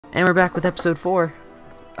And we're back with episode 4.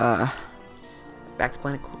 Back to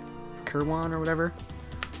Planet Kirwan or whatever.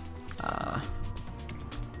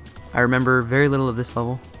 I remember very little of this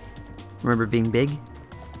level. I remember it being big.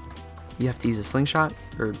 You have to use a slingshot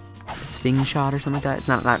or a Sving shot or something like that. It's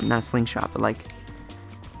not a slingshot, but like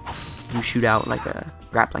you shoot out like a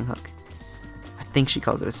grappling hook. I think she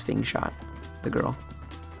calls it a Sving shot. The girl,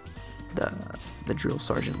 the drill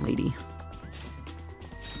sergeant lady.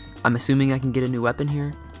 I'm assuming I can get a new weapon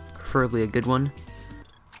here, preferably a good one.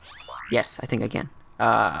 Yes, I think I can.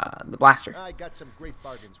 The blaster. I got some great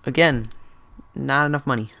bargains. Again, not enough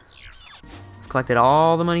money. I've collected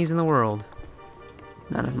all the monies in the world.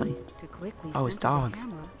 Not enough money. Oh, it's dog.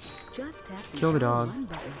 Kill the dog.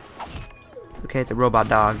 It's okay, it's a robot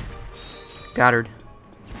dog. Goddard.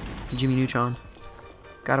 Jimmy Neutron.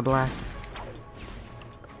 Got a blast.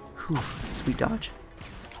 Whew, sweet dodge.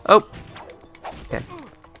 Oh! Okay.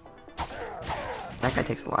 That guy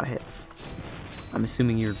takes a lot of hits. I'm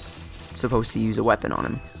assuming you're supposed to use a weapon on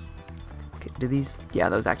him. Okay, do these? Yeah,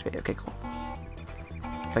 those activate. Okay, cool.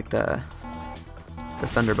 It's like the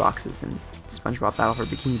thunder boxes in SpongeBob Battle for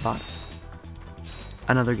Bikini Bottom.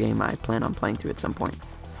 Another game I plan on playing through at some point.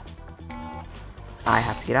 I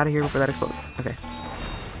have to get out of here before that explodes. Okay.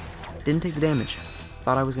 Didn't take the damage.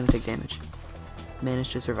 Thought I was gonna take damage.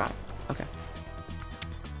 Managed to survive. Okay.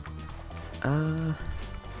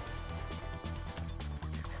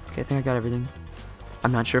 Okay, I think I got everything.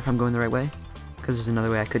 I'm not sure if I'm going the right way, because there's another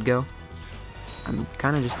way I could go. I'm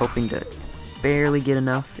kind of just hoping to barely get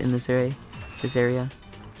enough in this area,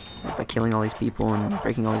 like by killing all these people and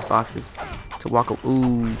breaking all these boxes, to walk.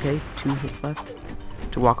 Ooh, okay, 2 hits left.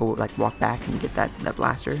 To walk back and get that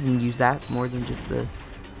blaster and use that more than just the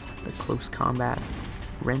close combat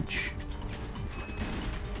wrench,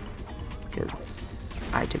 because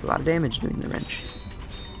I took a lot of damage doing the wrench,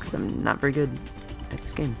 because I'm not very good at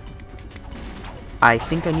this game. I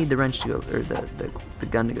think I need the wrench to go, or the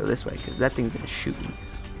gun to go this way, because that thing's gonna shoot me.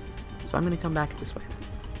 So I'm gonna come back this way,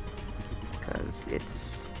 because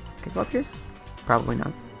it's. Can I go up here? Probably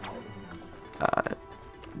not.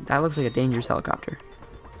 That looks like a dangerous helicopter.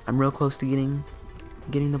 I'm real close to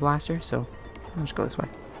getting the blaster, so I'll just go this way.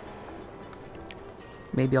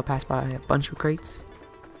 Maybe I'll pass by a bunch of crates.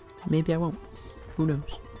 Maybe I won't. Who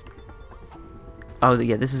knows? Oh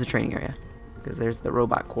yeah, this is a training area, because there's the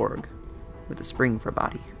robot Korg with a spring for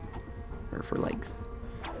body, or for legs.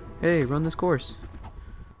 Hey, run this course.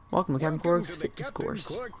 Welcome to Captain Korg's fitness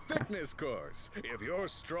course. Fitness course. If you're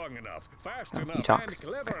strong enough, fast enough, he talks.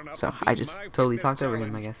 and clever enough So to I beat just my totally fitness talked over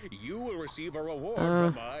him, I challenge, guess. You will receive a reward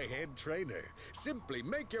from my head trainer. Simply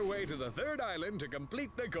make your way to the 3rd island to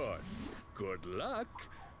complete the course. Good luck.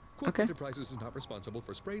 Quark Enterprises is not responsible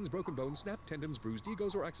for sprains, broken bones, snapped tendons, bruised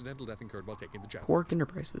egos, or accidental death incurred while taking the challenge. Quark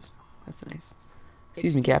Enterprises. That's nice.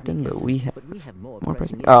 Excuse me, Captain, but we have more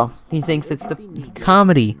pressing. Oh, he thinks it's the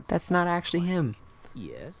comedy. That's not actually him.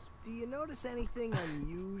 Yes. Do you notice anything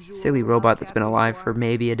unusual? Silly robot that's been alive for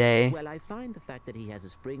maybe a day. Well, I find the fact that he has a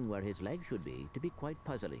spring where his leg should be to be quite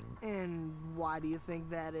puzzling. And why do you think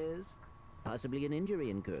that is? Possibly an injury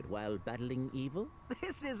incurred while battling evil?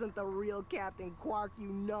 This isn't the real Captain Quark, you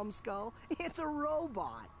numbskull. It's a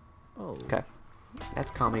robot. Oh. Okay.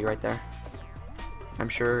 That's comedy right there. I'm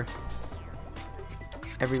sure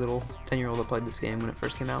every little 10-year-old that played this game when it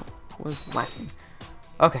first came out was laughing.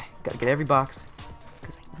 Okay, gotta get every box,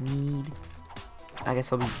 because I need. I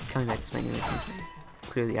guess I'll be coming back this way anyway once I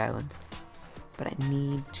clear the island. But I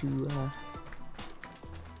need to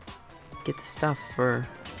get the stuff for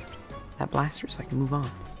that blaster so I can move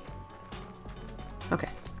on. Okay.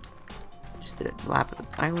 Just did a lap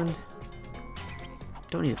of the island.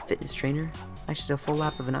 Don't need a fitness trainer. I just did a full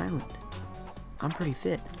lap of an island. I'm pretty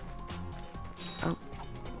fit. Oh,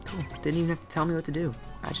 cool. Didn't even have to tell me what to do.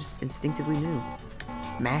 I just instinctively knew.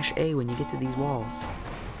 Mash A when you get to these walls.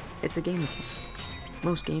 It's a game mechanic.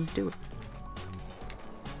 Most games do it.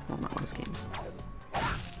 Well, not most games.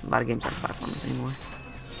 A lot of games aren't platformers anymore.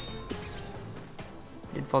 Oops.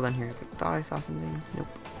 I did fall down here because I thought I saw something. Nope.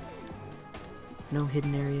 No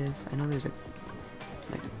hidden areas. I know there's a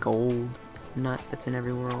gold nut that's in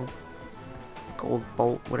every world. Gold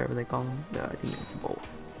bolt, whatever they call them. I think it's a bolt.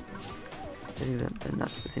 I think the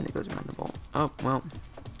nut's the thing that goes around the bolt. Oh, well.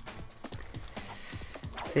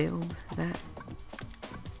 Failed that.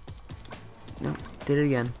 No, did it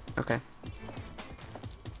again. Okay.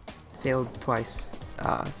 Failed twice.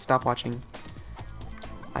 Stop watching.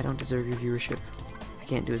 I don't deserve your viewership. I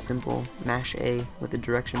can't do a simple mash A with a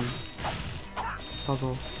direction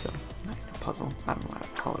puzzle, so not a puzzle. I don't know how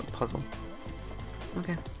to call it a puzzle.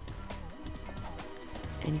 Okay.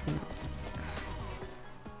 Anything else?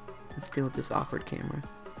 Let's deal with this awkward camera.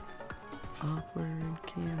 Awkward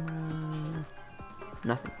camera.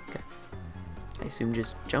 Nothing. Okay. I assume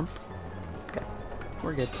just jump. Okay.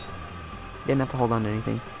 We're good. Didn't have to hold on to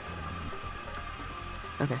anything.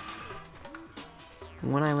 Okay.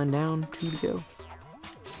 One island down, 2 to go.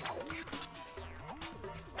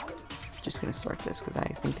 Just gonna start this because I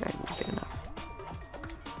think I will get enough.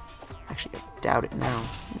 Actually, I doubt it now.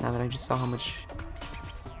 Now that I just saw how much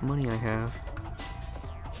money I have.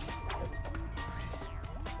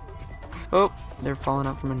 Oh, they're falling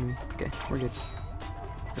out from under me. Okay, we're good.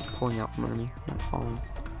 They're pulling out from under me, not falling.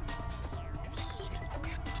 Just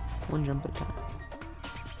one jump at a time.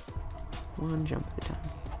 One jump at a time.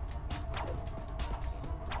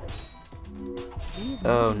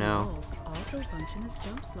 Oh no. Also function as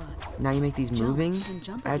jump slots. Now you make these moving?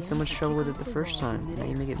 Jump I had so again much to trouble pick with it up the the first balls time. in Now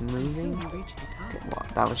you make it midair moving? until you reach the top. Okay, well,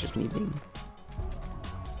 that was just me being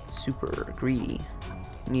super greedy.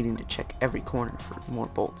 Needing to check every corner for more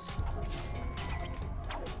bolts.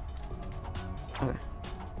 Okay.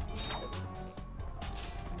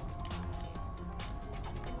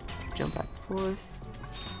 Jump back and forth.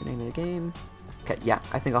 That's the name of the game. Okay, yeah,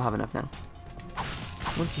 I think I'll have enough now.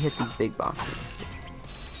 Once you hit these big boxes,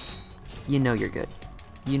 you know you're good.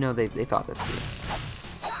 You know they thought this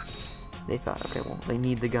through. They thought, okay, well, they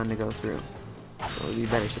need the gun to go through. So we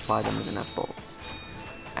better supply them with enough bolts.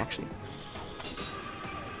 Actually,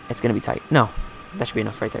 it's gonna be tight. No, that should be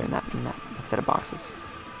enough right there in that set of boxes.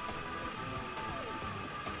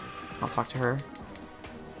 I'll talk to her.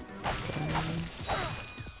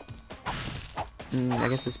 I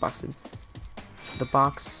guess this box did. The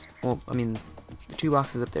box, well, I mean, the 2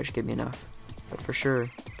 boxes up there should give me enough. But for sure,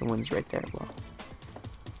 the ones right there will.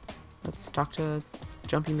 Let's talk to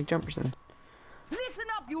Jumpy McJumperson. Listen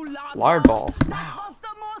up, you Lard balls. That Wow. was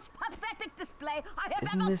the most pathetic display I have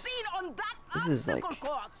Isn't ever this- seen on that This is like obstacle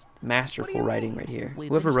course. masterful writing right here. We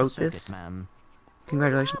Whoever finished wrote the circuit, this, ma'am.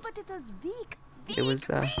 congratulations. Yeah, but it is weak. It was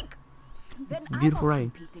weak. When I beautiful was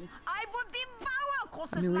writing. competing, I would devour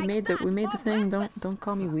courses I mean, we like made that the for thing. breakfast. Don't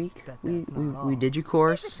call me weak. We did your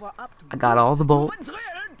course. If it were up to I got you, all the you bolts.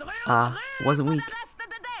 would drill Wasn't for weak. the rest of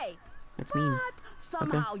the day. That's mean. But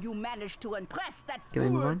somehow you managed to impress that Can we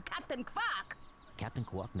move fool on? Captain Quark. Captain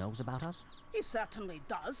Quark knows about us? He certainly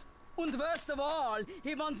does. And worst of all,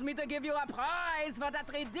 he wants me to give you a prize for that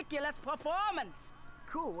ridiculous performance.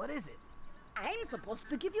 Cool, what is it? I'm supposed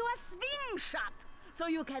to give you a swing shot, so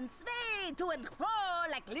you can sway to and fro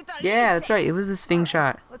like little Yeah, that's right. It insects. was the Sving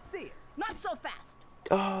shot. Let's see it. Not so fast.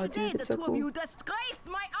 Oh, Today, dude, that's the so two cool. of you disgraced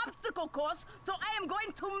my obstacle course, so I am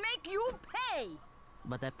going to make you pay.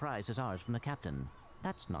 But that prize is ours from the captain.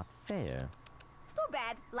 That's not fair. Too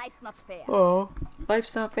bad. Life's not fair. Oh,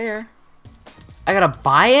 life's not fair. I gotta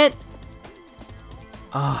buy it?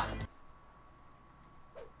 Ah.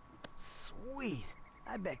 Sweet.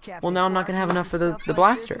 I bet Captain Well, now I'm not gonna have Quark enough for uses the stuff like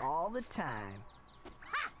blaster. this all the time.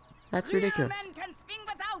 That's Real ridiculous. men can swing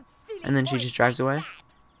without silly And then she boys just drives like away?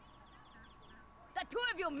 that. The two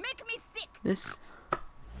of you make me sick. This.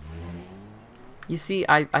 You see,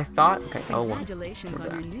 I thought. Okay, oh, well. Congratulations We're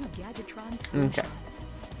on your back. new Gadgetron Swing Okay. Shot.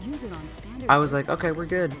 Use it on standard I was like, personal okay, we're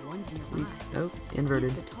items and good. the ones We, nearby. oh,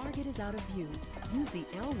 inverted. If the target is out of view, use the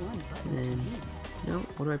L1 button And to then, aim. no,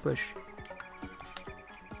 what do I push?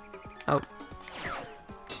 Oh.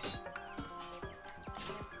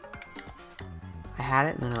 I had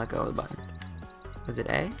it and then I let go of the button. Was it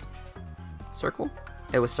A? Circle?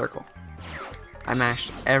 It was circle. I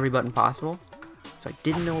mashed every button possible, so I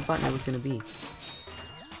didn't know what button it was going to be.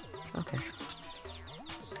 Okay.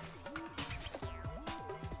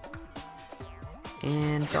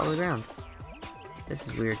 And fell to the ground. This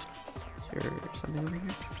is weird. Is there something over here?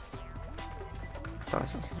 I thought I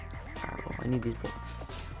saw something. Alright, well, I need these bolts.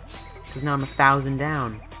 Because now I'm 1,000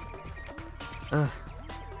 down. Ugh.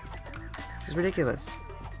 This is ridiculous.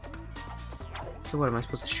 So what, am I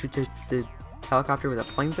supposed to shoot the helicopter with a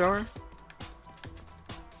flamethrower?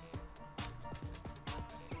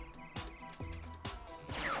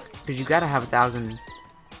 Because you gotta have 1,000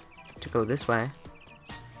 to go this way.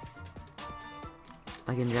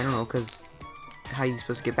 Like in general, because how are you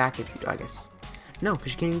supposed to get back if you, I guess. No,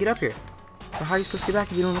 because you can't even get up here. So how are you supposed to get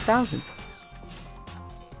back if you don't have 1,000?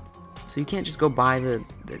 So you can't just go buy the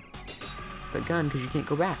gun because you can't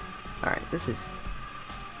go back. Alright, this is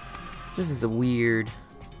a weird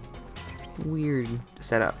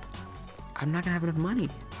setup. I'm not gonna have enough money.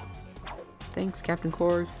 Thanks, Captain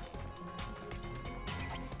Korg.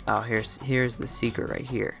 Oh, here's the secret right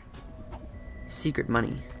here. Secret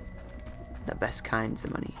money. The best kinds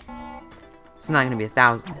of money. It's not gonna be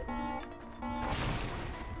 1,000.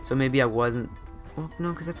 So maybe I wasn't. Well, no,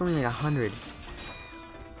 because that's only like 100.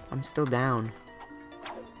 I'm still down.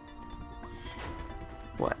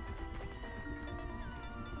 What?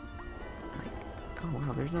 Like, oh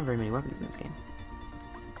wow, there's not very many weapons in this game.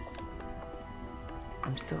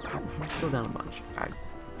 I'm still down a bunch. Alright.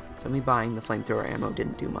 So me buying the flamethrower ammo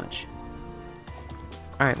didn't do much.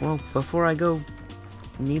 Alright, well, before I go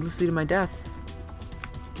needlessly to my death,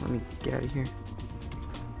 let me get out of here.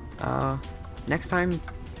 Next time,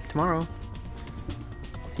 tomorrow,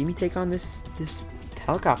 see me take on this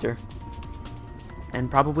helicopter.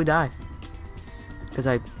 And probably die. Because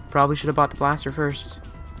I probably should have bought the blaster first,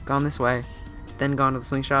 gone this way, then gone to the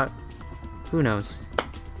slingshot. Who knows?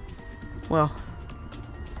 Well,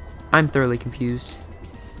 I'm thoroughly confused.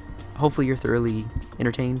 Hopefully you're thoroughly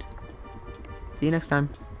entertained. See you next time.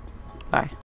 Bye.